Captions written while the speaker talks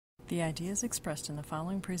The ideas expressed in the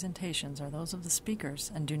following presentations are those of the speakers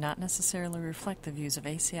and do not necessarily reflect the views of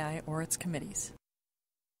ACI or its committees.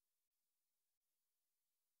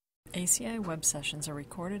 ACI web sessions are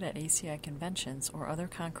recorded at ACI conventions or other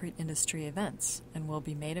concrete industry events and will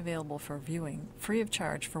be made available for viewing free of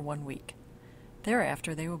charge for 1 week.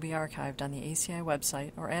 Thereafter, they will be archived on the ACI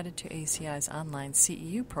website or added to ACI's online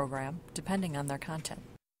CEU program, depending on their content.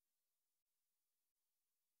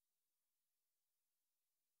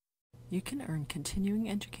 You can earn continuing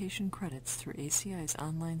education credits through ACI's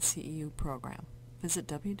online CEU program. Visit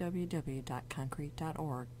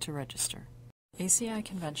www.concrete.org to register. ACI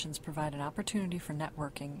conventions provide an opportunity for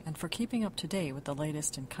networking and for keeping up to date with the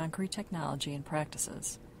latest in concrete technology and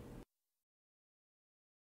practices.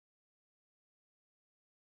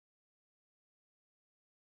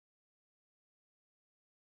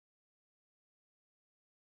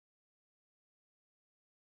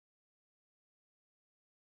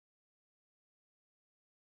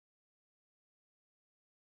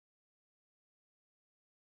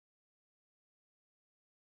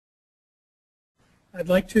 I'd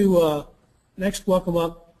like to next welcome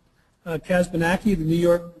up Bognacki,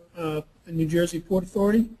 the New Jersey Port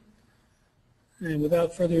Authority. And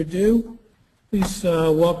without further ado, please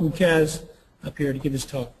welcome Kaz up here to give his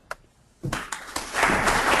talk.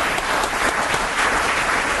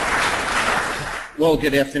 Well,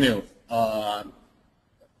 good afternoon.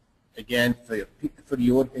 Again, for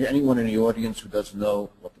anyone in the audience who doesn't know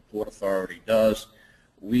what the Port Authority does,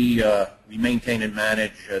 we maintain and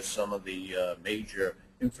manage some of the major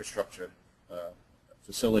infrastructure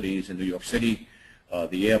facilities in New York City,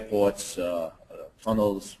 the airports,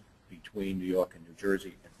 tunnels between New York and New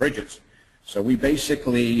Jersey, and bridges. So we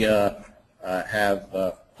basically have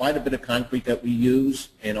quite a bit of concrete that we use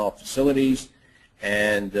in our facilities,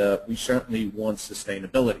 and we certainly want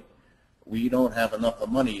sustainability. We don't have enough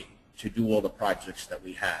money to do all the projects that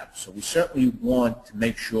we have. So we certainly want to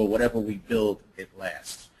make sure whatever we build, it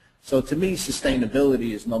lasts. So to me,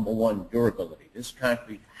 sustainability is number one, durability. This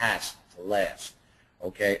concrete has to last.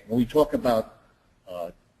 Okay? When we talk about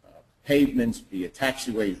pavements, be it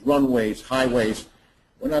taxiways, runways, highways,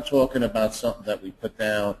 we're not talking about something that we put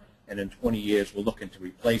down and in 20 years we're looking to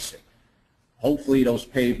replace it. Hopefully those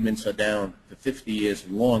pavements are down to 50 years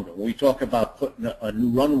and longer. When we talk about putting a new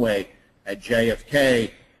runway at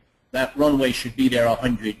JFK, that runway should be there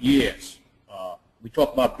 100 years. We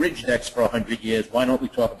talk about bridge decks for 100 years. Why don't we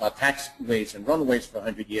talk about taxiways and runways for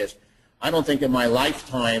 100 years? I don't think in my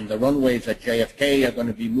lifetime the runways at JFK are going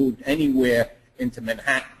to be moved anywhere into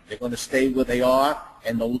Manhattan. They're going to stay where they are,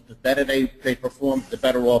 and the better they perform, the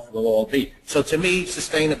better off we'll all be. So to me,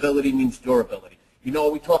 sustainability means durability. You know,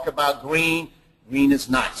 we talk about green. Green is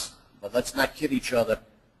nice, but let's not kid each other.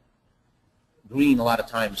 Green, a lot of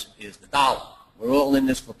times, is the dollar. We're all in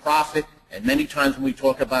this for profit, and many times when we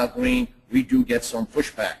talk about green, we do get some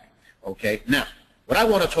pushback. Okay? Now, what I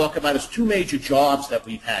want to talk about is two major jobs that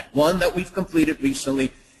we've had. One that we've completed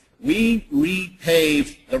recently. We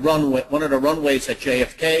repaved the runway, one of the runways at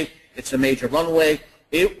JFK. It's a major runway.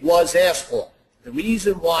 It was asphalt. The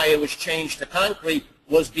reason why it was changed to concrete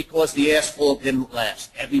was because the asphalt didn't last.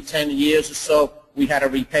 Every 10 years or so, we had to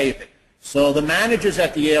repave it. So the managers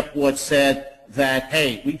at the airport said that,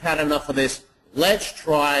 hey, we've had enough of this. Let's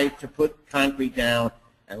try to put concrete down,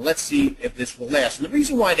 and let's see if this will last. And the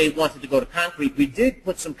reason why they wanted to go to concrete, we did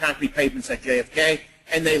put some concrete pavements at JFK,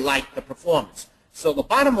 and they liked the performance. So the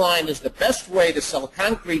bottom line is the best way to sell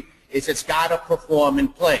concrete is it's got to perform in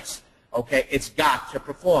place. Okay, it's got to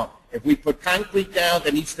perform. If we put concrete down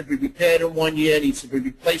that needs to be repaired in 1 year, needs to be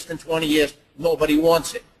replaced in 20 years, nobody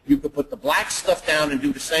wants it. You could put the black stuff down and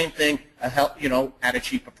do the same thing, at a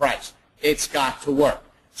cheaper price. It's got to work.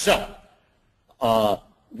 So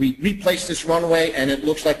we replaced this runway, and it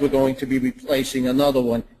looks like we're going to be replacing another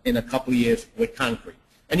one in a couple of years with concrete.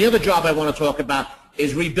 And the other job I want to talk about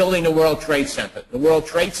is rebuilding the World Trade Center. The World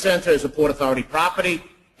Trade Center is a Port Authority property.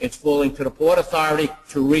 It's falling to the Port Authority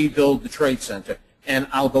to rebuild the Trade Center. And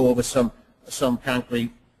I'll go over some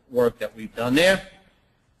concrete work that we've done there.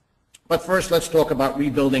 But first, let's talk about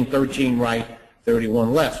rebuilding 13 right,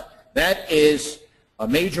 31 left. That is a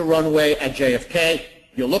major runway at JFK.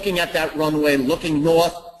 You're looking at that runway looking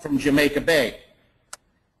north from Jamaica Bay.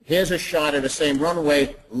 Here's a shot of the same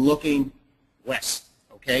runway looking west.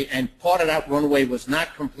 Okay, and part of that runway was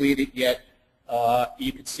not completed yet.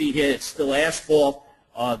 You can see here it's still asphalt.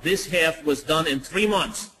 This half was done in 3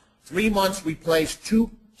 months. 3 months we placed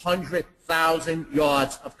 200,000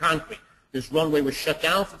 yards of concrete. This runway was shut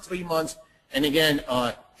down for 3 months, and again,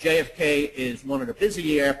 JFK is one of the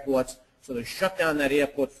busy airports, so they shut down that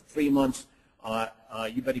airport for 3 months.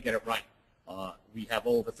 You better get it right. We have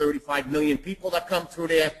over 35 million people that come through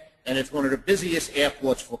there, and it's one of the busiest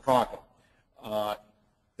airports for cargo.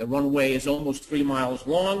 The runway is almost 3 miles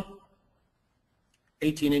long.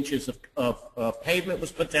 18 inches of pavement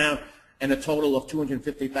was put down, and a total of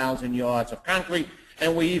 250,000 yards of concrete.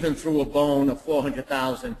 And we even threw a bone of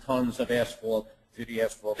 400,000 tons of asphalt to the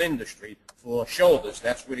asphalt industry for shoulders.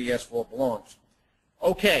 That's where the asphalt belongs.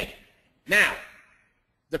 Okay, now,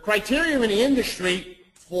 the criteria in the industry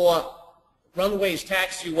for runways,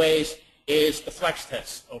 taxiways is the flex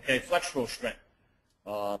test, okay, flexural strength,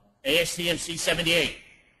 ASTM C78.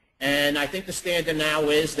 And I think the standard now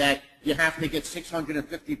is that you have to get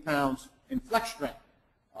 650 pounds in flex strength.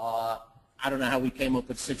 I don't know how we came up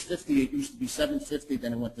with 650. It used to be 750,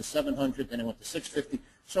 then it went to 700, then it went to 650.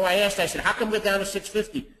 So I asked, I said, how come we're down to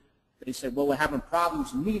 650? They said, well, we're having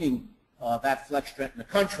problems meeting that flex strength in the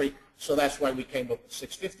country, so that's why we came up with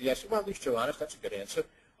 650. I said, well, at least you're honest. That's a good answer.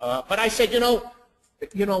 But I said,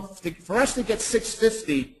 for us to get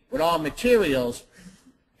 650 with our materials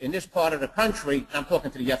in this part of the country, I'm talking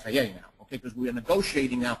to the FAA now, okay, because we are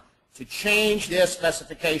negotiating now to change their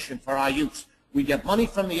specification for our use. We get money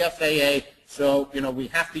from the FAA, so, we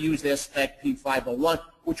have to use their spec P501,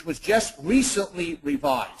 which was just recently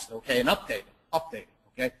revised, okay, and updated,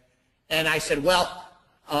 okay? And I said, well,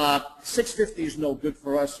 650 is no good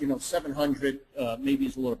for us, 700 maybe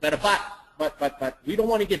is a little better, but we don't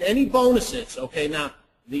want to give any bonuses, okay? Now,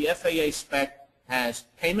 the FAA spec has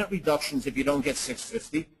payment reductions if you don't get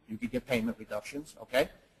 650. You could get payment reductions, okay?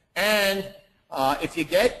 And if you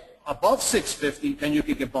get above 650, then you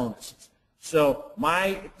could get bonuses. So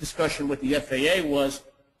my discussion with the FAA was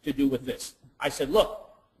to do with this. I said, look,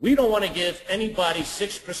 we don't want to give anybody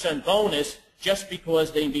 6% bonus just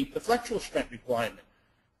because they meet the flexural strength requirement.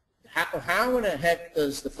 How in the heck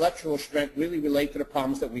does the flexural strength really relate to the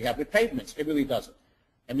problems that we have with pavements? It really doesn't.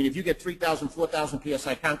 I mean, if you get 3,000, 4,000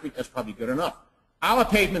 PSI concrete, that's probably good enough. Our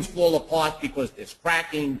pavements fall apart because there's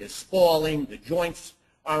cracking, there's spalling, the joints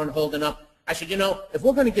aren't holding up. I said, if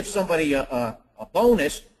we're going to give somebody a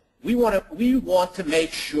bonus, we want to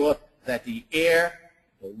make sure that the air,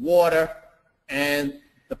 the water, and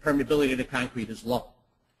the permeability of the concrete is low.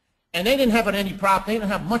 And they didn't have any problem. They didn't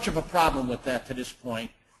have much of a problem with that to this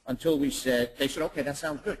point until they said, okay, that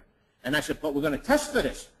sounds good. And I said, but we're going to test for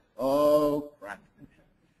this. Oh, crap.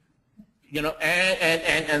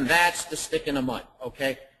 And that's the stick in the mud,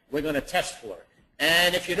 okay? We're going to test for it.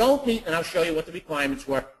 And if you don't meet, and I'll show you what the requirements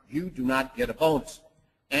were, you do not get a bonus.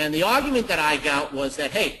 And the argument that I got was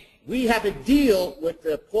that, hey, we have a deal with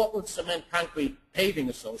the Portland Cement Concrete Paving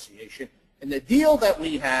Association, and the deal that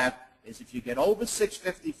we have is if you get over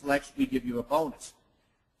 650 flex, we give you a bonus.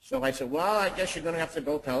 So I said, well, I guess you're going to have to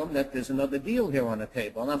go tell them that there's another deal here on the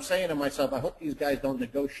table. And I'm saying to myself, I hope these guys don't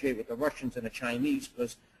negotiate with the Russians and the Chinese,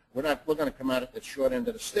 because we're going to come out at the short end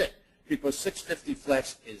of the stick, because 650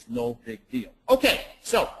 flex is no big deal. Okay,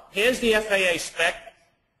 so here's the FAA spec.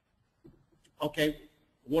 Okay,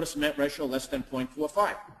 water cement ratio less than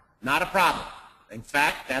 0.45. Not a problem. In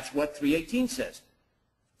fact, that's what 318 says.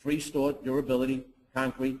 Free stored durability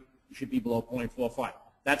concrete should be below 0.45.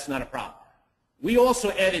 That's not a problem. We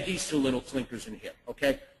also added these two little clinkers in here,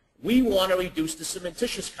 okay? We want to reduce the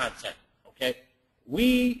cementitious content, okay?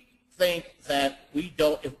 We think that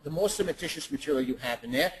if the more cementitious material you have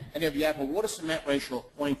in there, and if you have a water cement ratio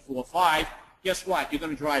of 0.45, guess what? You're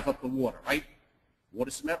going to drive up the water, right?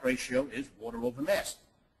 Water cement ratio is water over mass.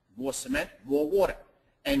 More cement, more water.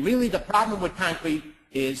 And really the problem with concrete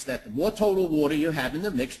is that the more total water you have in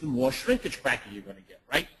the mix, the more shrinkage cracking you're going to get,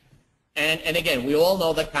 right? And again, we all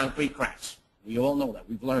know that concrete cracks. We all know that.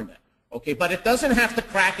 We've learned that. Okay, but it doesn't have to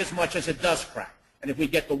crack as much as it does crack. And if we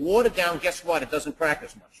get the water down, guess what? It doesn't crack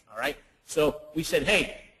as much, all right? So we said,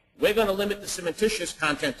 hey, we're going to limit the cementitious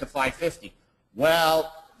content to 550.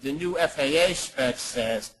 Well, the new FAA spec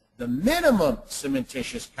says the minimum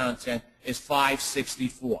cementitious content is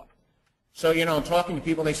 564. So, I'm talking to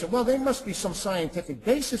people, they said, well, there must be some scientific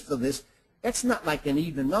basis for this. That's not like an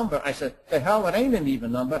even number. I said, the hell, it ain't an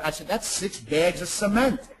even number. I said, that's 6 bags of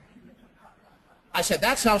cement. I said,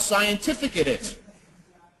 that's how scientific it is.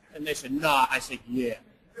 And they said, nah. I said, yeah.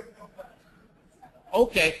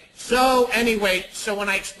 Okay, so anyway, so when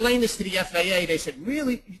I explained this to the FAA, they said,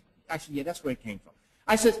 really? I said, yeah, that's where it came from.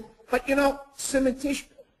 I said, but cementitious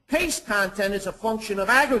paste content is a function of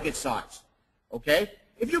aggregate size, okay?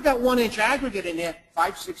 If you've got 1-inch aggregate in there,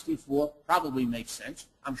 564 probably makes sense.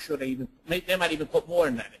 I'm sure they might even put more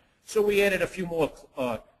in that. So we added a few more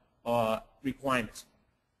requirements.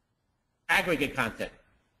 Aggregate content.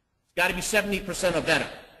 It's got to be 70% or better,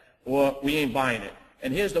 or we ain't buying it.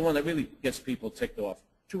 And here's the one that really gets people ticked off.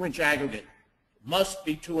 2-inch aggregate. must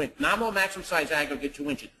be 2 inches. Nominal maximum size aggregate, 2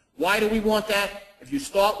 inches. Why do we want that? If you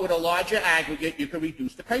start with a larger aggregate, you can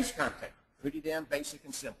reduce the paste content. Pretty damn basic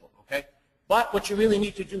and simple, okay? But what you really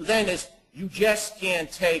need to do then is you just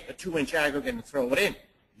can't take a 2-inch aggregate and throw it in.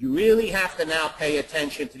 You really have to now pay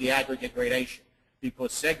attention to the aggregate gradation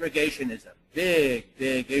because segregation is a big,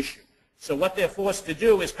 big issue. So what they're forced to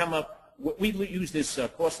do is come up, we use this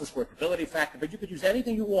costless workability factor, but you could use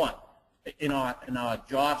anything you want in our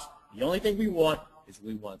jobs. The only thing we want is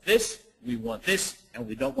we want this, and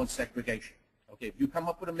we don't want segregation. Okay, if you come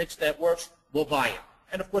up with a mix that works, we'll buy it.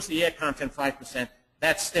 And of course the air content 5%,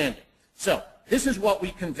 that's standard. So this is what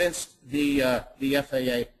we convinced the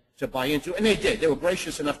FAA to buy into, and they did. They were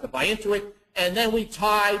gracious enough to buy into it, and then we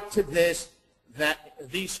tied to this that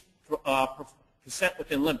these percent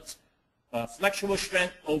within limits. Flexural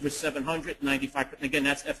strength over 795, and again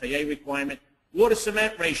that's FAA requirement. Water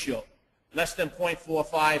cement ratio less than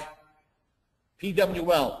 0.45.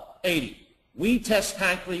 PWL 80. We test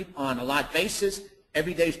concrete on a lot basis.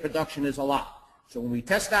 Every day's production is a lot. So when we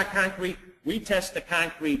test our concrete, we test the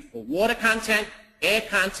concrete for water content, air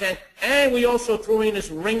content, and we also threw in this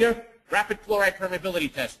ringer rapid chloride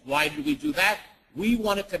permeability test. Why did we do that? We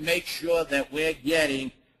wanted to make sure that we're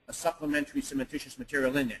getting a supplementary cementitious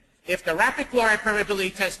material in there. If the rapid chloride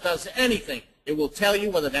permeability test does anything, it will tell you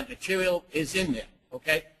whether that material is in there,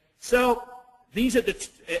 okay? So these are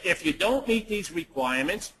if you don't meet these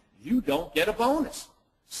requirements, you don't get a bonus.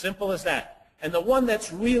 Simple as that. And the one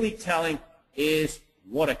that's really telling is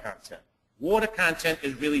water content. Water content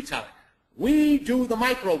is really telling. We do the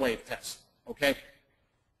microwave test, okay?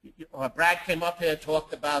 Brad came up here and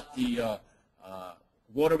talked about the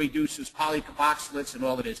water reducers, polycarboxylates, and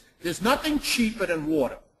all it is. There's nothing cheaper than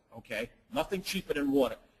water, okay? Nothing cheaper than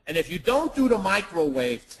water. And if you don't do the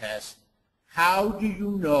microwave test, how do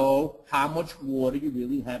you know how much water you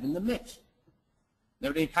really have in the mix?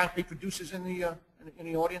 There any concrete producers in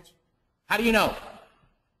the audience? How do you know?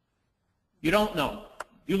 You don't know.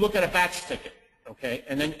 You look at a batch ticket, okay?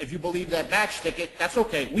 And then if you believe that batch ticket, that's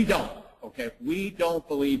okay. We don't, okay? We don't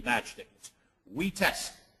believe batch tickets. We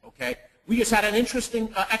test, okay? We just had an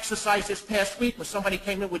interesting exercise this past week where somebody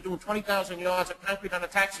came in, we're doing 20,000 yards of concrete on a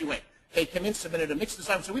taxiway. They came in, submitted a mix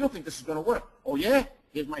design, so we don't think this is going to work. Oh, yeah?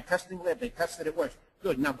 Here's my testing lab. They tested it works.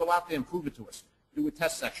 Good. Now go out there and prove it to us. Do a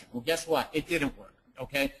test section. Well, guess what? It didn't work,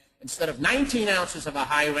 okay? Instead of 19 ounces of a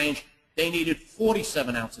high range, they needed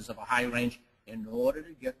 47 ounces of a high range in order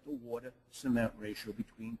to get the water-cement ratio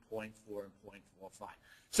between 0.4 and 0.45.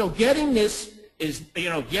 So getting this is,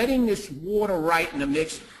 getting this water right in the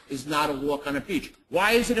mix is not a walk on a beach.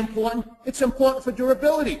 Why is it important? It's important for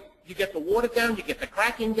durability. You get the water down, you get the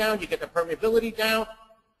cracking down, you get the permeability down,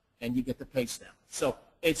 and you get the paste down. So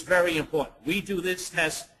it's very important. We do this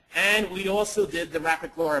test, and we also did the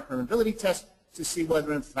rapid chloride permeability test to see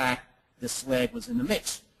whether, in fact, the slag was in the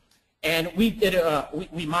mix. And we did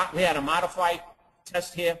we had a modified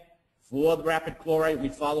test here for the rapid chloride. We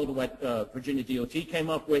followed what Virginia DOT came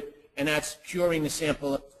up with, and that's curing the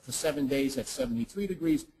sample for 7 days at 73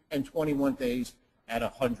 degrees and 21 days at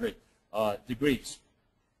 100 degrees.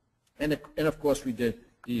 And of course, we did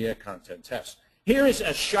the air content test. Here is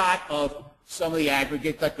a shot of some of the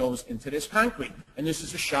aggregate that goes into this concrete. And this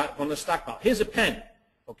is a shot from the stockpile. Here's a pen,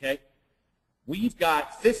 okay? We've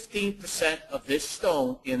got 15% of this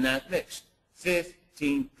stone in that mix.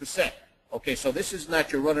 15%. Okay, so this is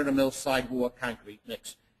not your run-of-the-mill sidewalk concrete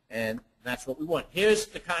mix. And that's what we want. Here's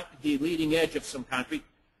the leading edge of some concrete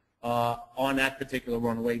on that particular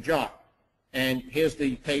runway job. And here's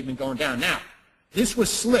the pavement going down. Now, this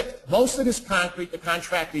was slipped. Most of this concrete, the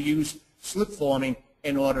contractor used slip forming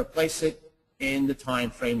in order to place it in the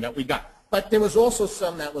time frame that we got. But there was also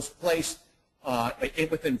some that was placed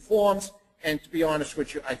within forms, and to be honest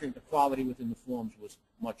with you, I think the quality within the forms was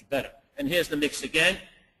much better. And here's the mix again.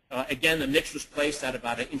 Again, the mix was placed at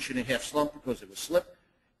about 1.5 inch slump because it was slipped.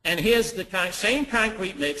 And here's the same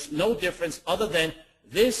concrete mix, no difference other than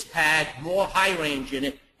this had more high range in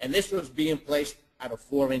it, and this was being placed at a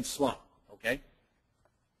 4-inch slump, okay?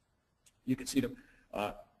 You can see the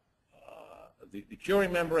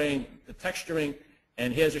curing membrane, the texturing,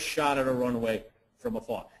 and here's a shot of the runway from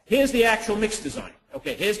afar. Here's the actual mix design.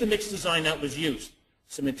 Okay, here's the mix design that was used.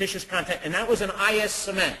 Cementitious content, and that was an IS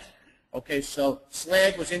cement. Okay, so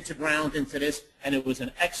slag was interground into this, and it was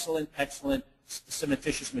an excellent, excellent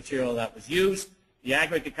cementitious material that was used. The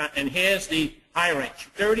aggregate, and here's the high range,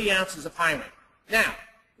 30 ounces of high range. Now,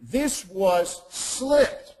 this was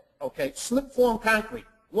slipped, okay, slip form concrete,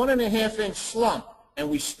 1.5 inch slump, and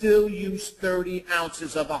we still use 30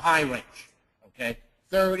 ounces of a high range, okay,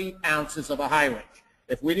 30 ounces of a high range.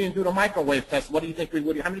 If we didn't do the microwave test, what do you think we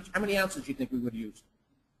would? How many ounces do you think we would use?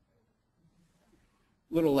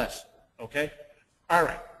 A little less. Okay. All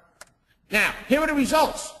right. Now, here are the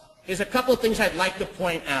results. Here's a couple of things I'd like to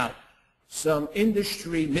point out. Some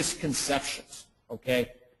industry misconceptions.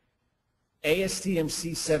 Okay. ASTM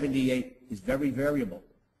C78 is very variable,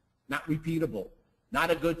 not repeatable,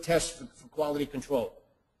 not a good test for quality control.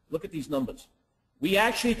 Look at these numbers. We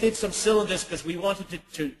actually did some cylinders because we wanted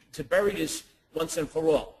to bury this once and for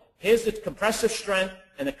all. Here's the compressive strength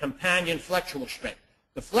and the companion flexural strength.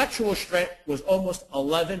 The flexural strength was almost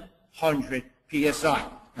 1,100 psi.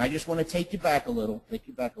 I just want to take you back a little.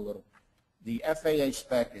 The FAA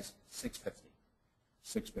spec is 650.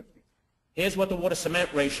 650. Here's what the water-cement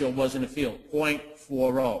ratio was in the field,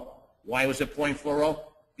 0.40. Why was it 0.40?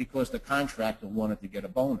 Because the contractor wanted to get a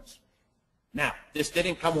bonus. Now, this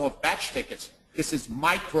didn't come off batch tickets. This is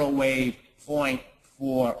microwave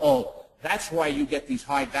 0.40. That's why you get these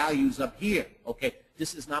high values up here. Okay,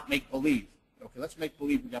 this is not make-believe. Okay, let's make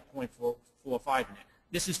believe we got 0.445 in there.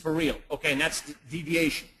 This is for real. Okay, and that's the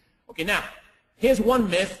deviation. Okay, now, here's one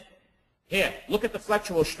myth. Here, look at the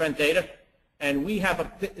flexural strength data. And we have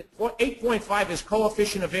 8.5 is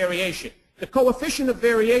coefficient of variation. The coefficient of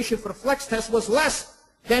variation for the flex test was less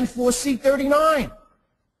than for C39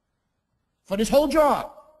 for this whole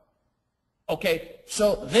job. Okay,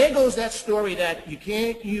 so there goes that story that you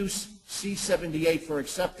can't use C78 for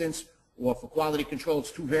acceptance or for quality control.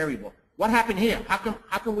 It's too variable. What happened here? How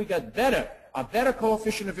come we got a better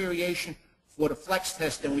coefficient of variation for the flex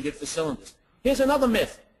test than we did for cylinders? Here's another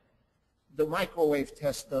myth. The microwave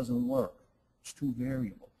test doesn't work. It's too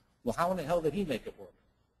variable. Well, how in the hell did he make it work?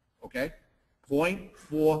 Okay?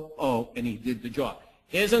 0.40, and he did the job.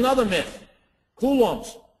 Here's another myth.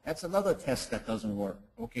 Coulombs. That's another test that doesn't work.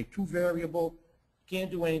 Okay, too variable,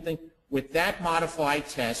 can't do anything. With that modified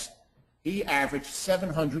test, he averaged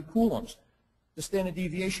 700 coulombs. The standard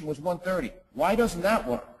deviation was 130. Why doesn't that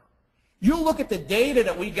work? You look at the data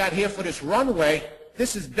that we got here for this runway,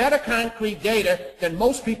 this is better concrete data than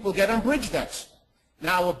most people get on bridge decks.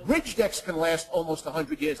 Now, a bridge decks can last almost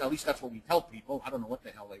 100 years. At least that's what we tell people. I don't know what the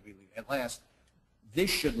hell they really last. This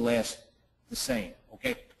should last the same,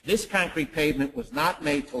 okay? This concrete pavement was not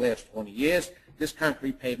made to last 20 years. This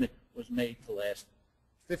concrete pavement was made to last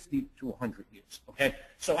 50 to 100 years, okay?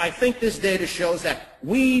 So I think this data shows that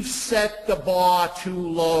we've set the bar too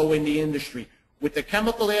low in the industry. With the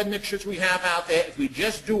chemical admixtures we have out there, if we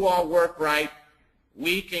just do our work right,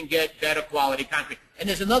 we can get better quality concrete. And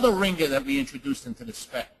there's another ringer that we introduced into the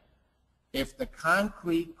spec. If the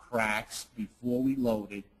concrete cracks before we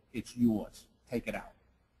load it, it's yours. Take it out.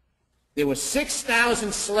 There were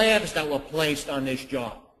 6,000 slabs that were placed on this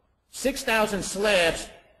job. 6,000 slabs,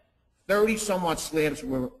 30-somewhat slabs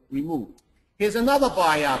were removed. Here's another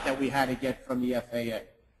buyout that we had to get from the FAA.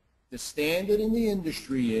 The standard in the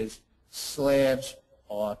industry is slabs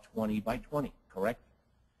are 20 by 20, correct?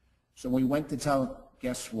 So we went to tell them,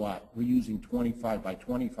 guess what? We're using 25 by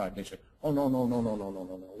 25. They said, oh, no.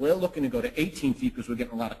 We're looking to go to 18 feet because we're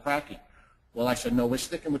getting a lot of cracking. Well, I said, no, we're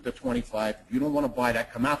sticking with the 25. If you don't want to buy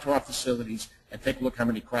that, come out to our facilities and take a look how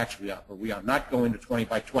many cracks we have. But we are not going to 20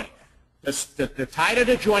 by 20. The tighter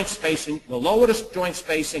the joint spacing, the lower the joint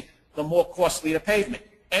spacing, the more costly the pavement.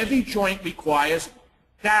 Every joint requires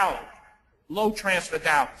dowels, low transfer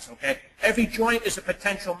dowels, okay? Every joint is a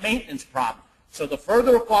potential maintenance problem. So the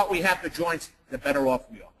further apart we have the joints, the better off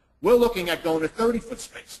we are. We're looking at going to 30-foot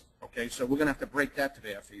spacing, okay? So we're going to have to break that to the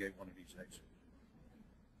FAA one of these days.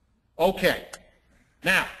 Okay.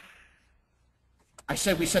 Now, I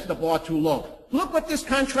said we set the bar too low. Look what this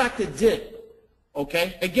contractor did,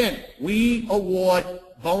 okay? Again, we award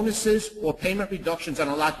bonuses or payment reductions on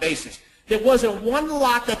a lot basis. There wasn't one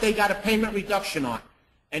lot that they got a payment reduction on,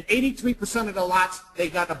 and 83% of the lots, they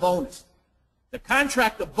got a bonus. The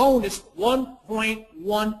contractor bonus,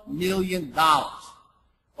 $1.1 million.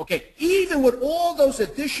 Okay, even with all those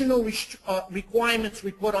additional requirements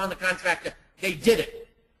we put on the contractor, they did it.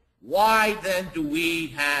 Why then do we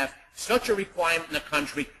have such a requirement in the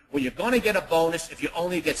country where you're going to get a bonus if you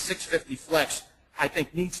only get 650 flex? I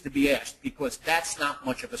think needs to be asked, because that's not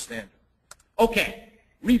much of a standard. Okay,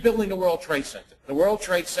 rebuilding the World Trade Center. The World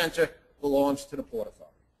Trade Center belongs to the Port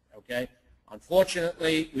Authority, okay?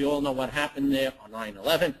 Unfortunately, we all know what happened there on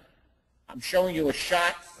 9/11. I'm showing you a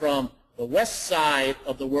shot from the west side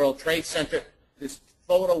of the World Trade Center. This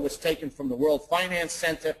photo was taken from the World Finance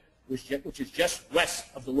Center, which is just west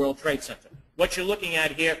of the World Trade Center. What you're looking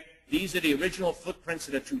at here, these are the original footprints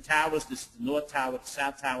of the two towers. This is the North Tower, the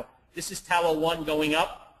South Tower. This is Tower 1 going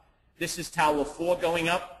up. This is Tower 4 going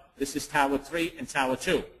up. This is Tower 3 and Tower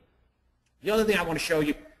 2. The other thing I want to show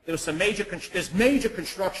you, there was there's major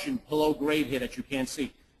construction below grade here that you can't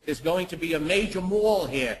see. There's going to be a major mall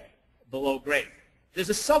here below grade. There's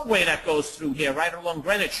a subway that goes through here right along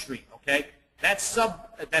Greenwich Street, okay? That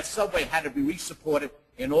subway had to be resupported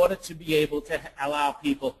in order to be able to allow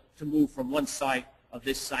people to move from one side of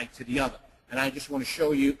this site to the other. And I just want to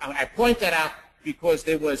show you, I point that out because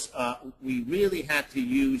there was, we really had to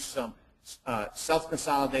use some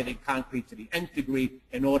self-consolidated concrete to the nth degree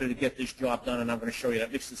in order to get this job done, and I'm going to show you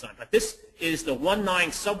that mixed design. But this is the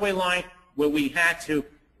 1-9 subway line where we had to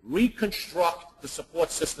reconstruct the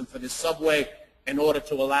support system for this subway in order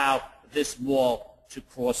to allow this wall to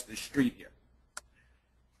cross the street here.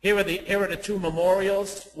 Here are the two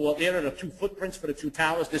memorials, here are the two footprints for the two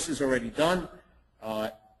towers. This is already done.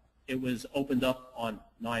 It was opened up on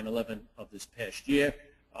 9/11 of this past year.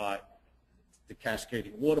 The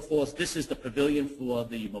cascading waterfalls. This is the pavilion for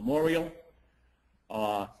the memorial.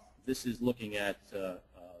 This is looking at the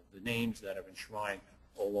names that are enshrined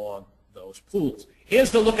along those pools.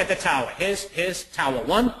 Here's the look at the tower. Here's Tower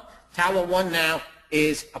 1. Tower 1 now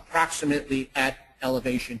is approximately at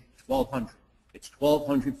elevation 1,200. It's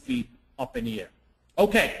 1,200 feet up in the air.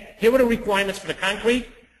 Okay, here are the requirements for the concrete.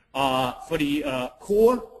 For the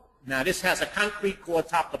core, now this has a concrete core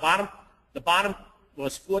top to bottom. The bottom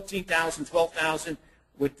was 14,000, 12,000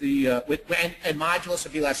 with the and modulus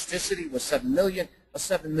of elasticity was 7 million.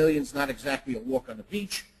 7 million is not exactly a walk on the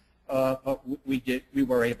beach, but we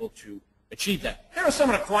were able to achieve that. Here are some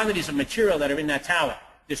of the quantities of material that are in that tower.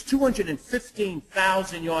 There's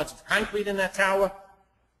 215,000 yards of concrete in that tower,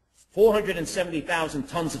 470,000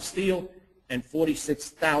 tons of steel, and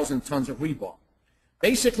 46,000 tons of rebar.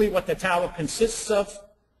 Basically, what the tower consists of.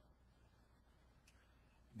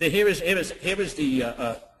 Here is the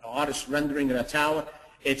artist's rendering of the tower.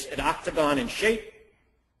 It's an octagon in shape,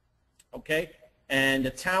 okay, and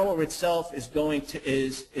the tower itself is going to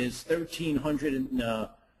is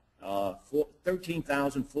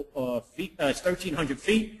 13,000 feet. It's 1,300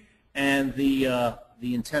 feet, and the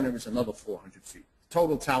antenna is another 400 feet.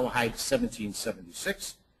 Total tower height is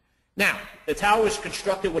 1776. Now, the tower is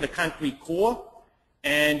constructed with a concrete core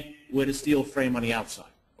and with a steel frame on the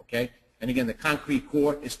outside, okay? And again, the concrete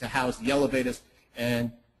core is to house the elevators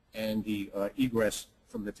and the egress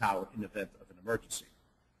from the tower in the event of an emergency.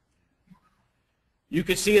 You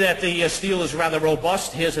can see that the steel is rather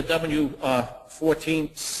robust. Here's a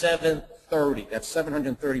W14 730. That's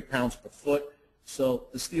 730 pounds per foot. So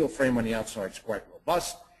the steel frame on the outside is quite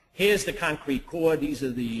robust. Here's the concrete core. These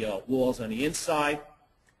are the walls on the inside,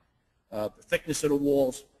 the thickness of the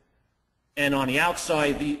walls. And on the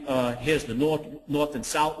outside, here's the north and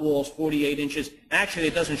south walls, 48 inches. Actually,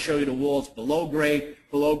 it doesn't show you the walls below grade.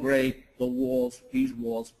 Below grade, the walls, these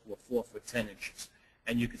walls were 4 foot 10 inches.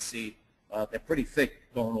 And you can see they're pretty thick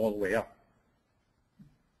going all the way up.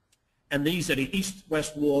 And these are the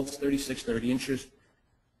east-west walls, 30 inches.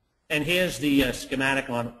 And here's the schematic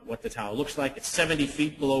on what the tower looks like. It's 70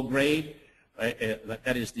 feet below grade.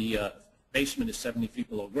 That is, the basement is 70 feet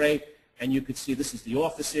below grade. And you can see this is the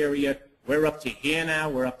office area. We're up to here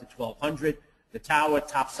now. We're up to 1,200. The tower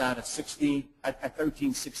tops out at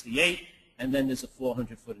 1368, and then there's a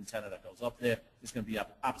 400-foot antenna that goes up there. There's going to be an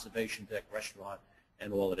observation deck, restaurant,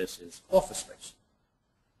 and all of this is office space.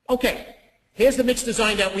 Okay, here's the mix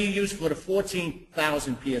design that we use for the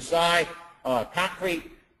 14,000 PSI concrete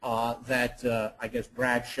that I guess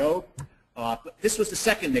Brad showed. But this was the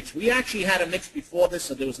second mix. We actually had a mix before this,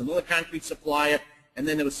 so there was another concrete supplier, and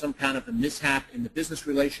then there was some kind of a mishap in the business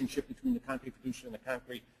relationship between the concrete producer and the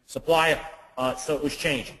concrete supplier, so it was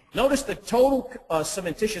changed. Notice the total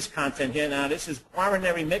cementitious content here. Now, this is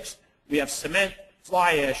quaternary mix. We have cement,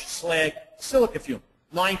 fly ash, slag, silica fume,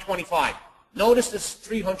 925. Notice there's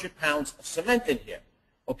 300 pounds of cement in here.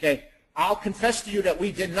 Okay, I'll confess to you that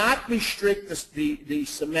we did not restrict the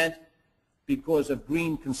cement because of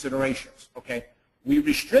green considerations. Okay, we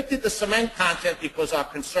restricted the cement content because our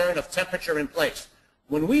concern of temperature in place.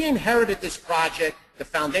 When we inherited this project, the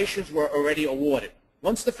foundations were already awarded.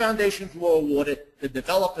 Once the foundations were awarded, the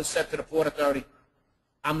developer said to the Port Authority,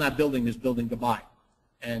 I'm not building this building, goodbye.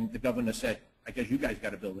 And the governor said, I guess you guys got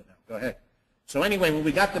to build it now. Go ahead. So anyway, when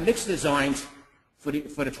we got the mixed designs for the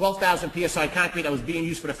 12,000 PSI concrete that was being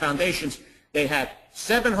used for the foundations, they had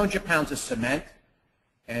 700 pounds of cement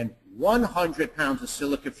and 100 pounds of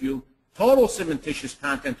silica fume, total cementitious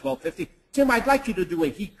content 1250. Tim, I'd like you to do a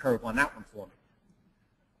heat curve on that one for me.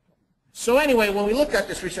 So anyway, when we looked at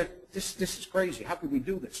this, we said, this is crazy. How could we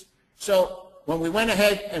do this? So when we went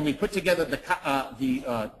ahead and we put together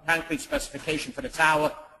the concrete specification for the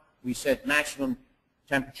tower, we said maximum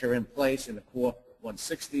temperature in place in the core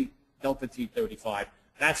 160, delta T 35.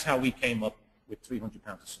 That's how we came up with 300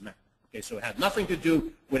 pounds of cement. Okay, so it had nothing to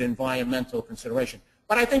do with environmental consideration.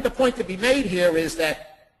 But I think the point to be made here is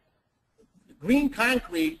that green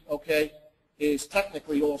concrete, okay, is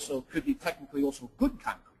technically also, could be technically also good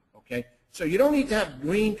concrete, okay? So you don't need to have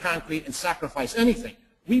green concrete and sacrifice anything.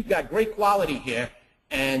 We've got great quality here,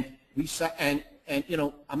 and you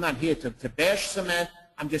know, I'm not here to bash cement.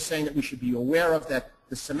 I'm just saying that we should be aware of that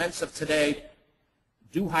the cements of today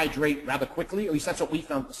do hydrate rather quickly. At least that's what we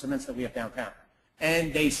found with the cements that we have downtown.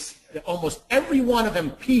 And almost every one of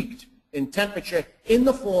them peaked in temperature in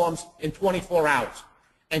the forms in 24 hours.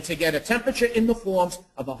 And to get a temperature in the forms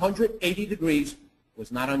of 180 degrees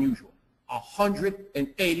was not unusual.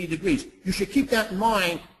 180 degrees. You should keep that in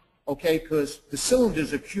mind, okay, because the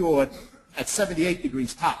cylinders are cured at 78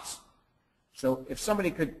 degrees tops. So if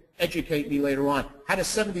somebody could educate me later on, how does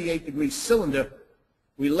 78-degree cylinder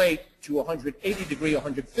relate to 180-degree,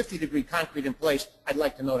 150-degree concrete in place? I'd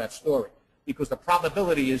like to know that story, because the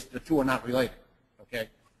probability is the two are not related, okay?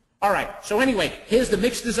 All right, so anyway, here's the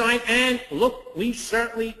mix design, and look, we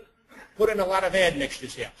certainly put in a lot of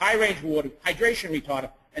admixtures here. High-range water, hydration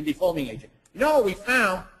retarder, and defoaming agent. You know what we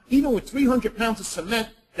found? Even with 300 pounds of cement,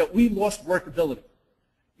 that we lost workability.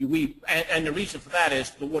 And the reason for that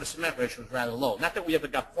is the water-cement ratio is rather low. Not that we ever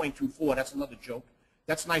got 0.24, that's another joke.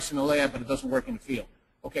 That's nice in the lab, but it doesn't work in the field.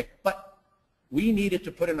 Okay, but we needed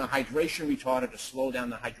to put in a hydration retarder to slow down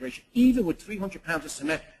the hydration, even with 300 pounds of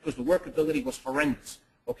cement, because the workability was horrendous.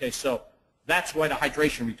 Okay, so that's why the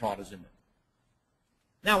hydration retarder's in there.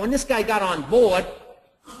 Now, when this guy got on board,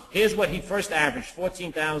 here's what he first averaged,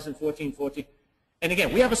 14,000, 14, 14. And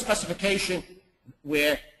again, we have a specification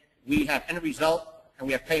where we have end result and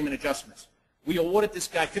we have payment adjustments. We awarded this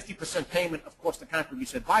guy 50% payment, of course, the concrete. We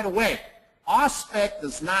said, by the way, our spec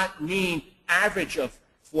does not mean average of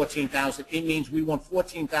 14,000. It means we want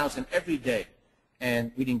 14,000 every day,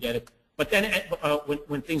 and we didn't get it. But then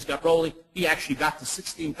when things got rolling, he actually got to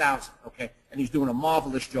 16,000, okay? And he's doing a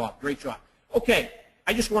marvelous job, great job. Okay,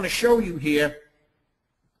 I just want to show you here.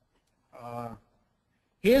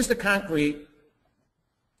 Here's the concrete.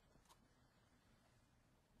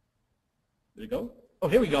 There you go. Oh,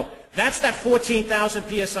 here we go. That's that 14,000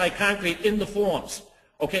 PSI concrete in the forms.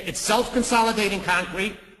 Okay, it's self-consolidating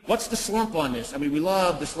concrete. What's the slump on this? I mean, we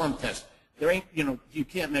love the slump test. There ain't, you know, you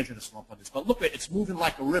can't measure the slump on this, but look at it, it's moving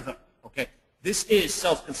like a river. Okay, this is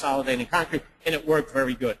self-consolidating concrete, and it worked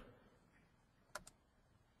very good.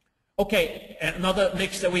 Okay, another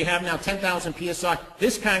mix that we have now, 10,000 PSI.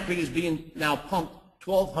 This concrete is being now pumped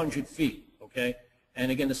 1,200 feet, okay?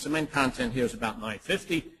 And again, the cement content here is about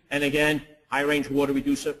 950. And again, high-range water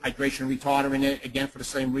reducer, hydration retarder in it, again, for the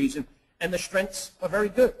same reason. And the strengths are very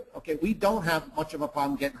good, okay? We don't have much of a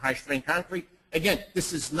problem getting high-strength concrete. Again,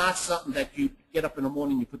 this is not something that you get up in the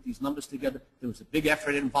morning, you put these numbers together. There was a big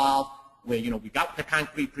effort involved where, you know, we got the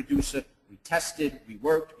concrete producer, we tested, we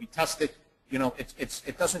worked, we tested. You know,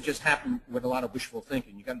 it doesn't just happen with a lot of wishful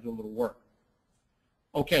thinking. You got to do a little work.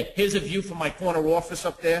 Okay, here's a view from my corner office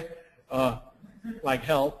up there, like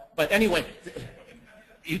hell. But anyway,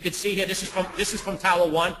 you can see here, this is from Tower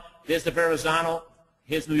 1. There's the Verrazano.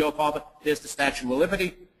 Here's New York Harbor. There's the Statue of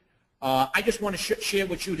Liberty. I just want to share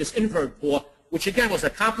with you this invert pour, which again was a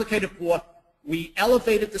complicated pour. We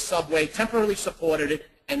elevated the subway, temporarily supported it,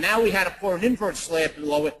 and now we had to pour an invert slab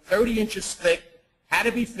below it, 30 inches thick, had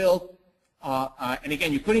to be filled. And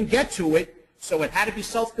again, you couldn't get to it, so it had to be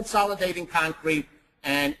self-consolidating concrete,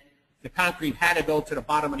 and the concrete had to go to the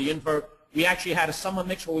bottom of the invert. We actually had a summer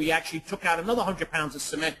mix where we actually took out another 100 pounds of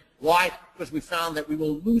cement. Why? Because we found that we were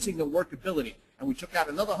losing the workability, and we took out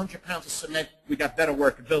another 100 pounds of cement. We got better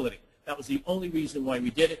workability. That was the only reason why we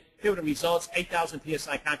did it. Here are the results, 8,000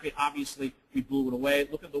 PSI concrete. Obviously, we blew it away.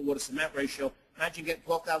 Look at the water-cement ratio. Imagine getting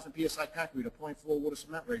 12,000 PSI concrete, a 0.4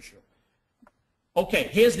 water-cement ratio. Okay,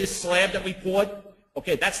 here's this slab that we poured.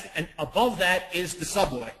 Okay, and above that is the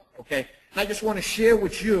subway. Okay, and I just want to share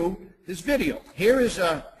with you this video. Here is,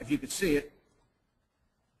 if you could see it.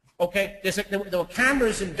 Okay, there were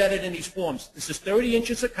cameras embedded in these forms. This is 30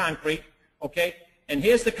 inches of concrete. Okay, and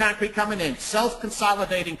here's the concrete coming in,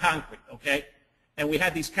 self-consolidating concrete. Okay, and we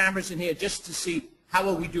had these cameras in here just to see how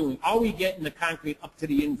are we doing. Are we getting the concrete up to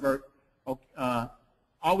the invert?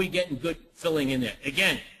 Are we getting good filling in there?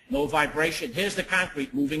 Again, no vibration. Here's the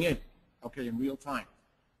concrete moving in, okay, in real time.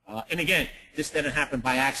 And again, this didn't happen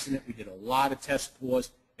by accident. We did a lot of test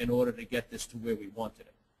pours in order to get this to where we wanted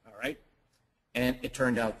it, all right? And it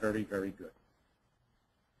turned out very, very good.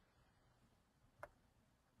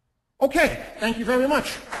 Okay, thank you very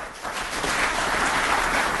much.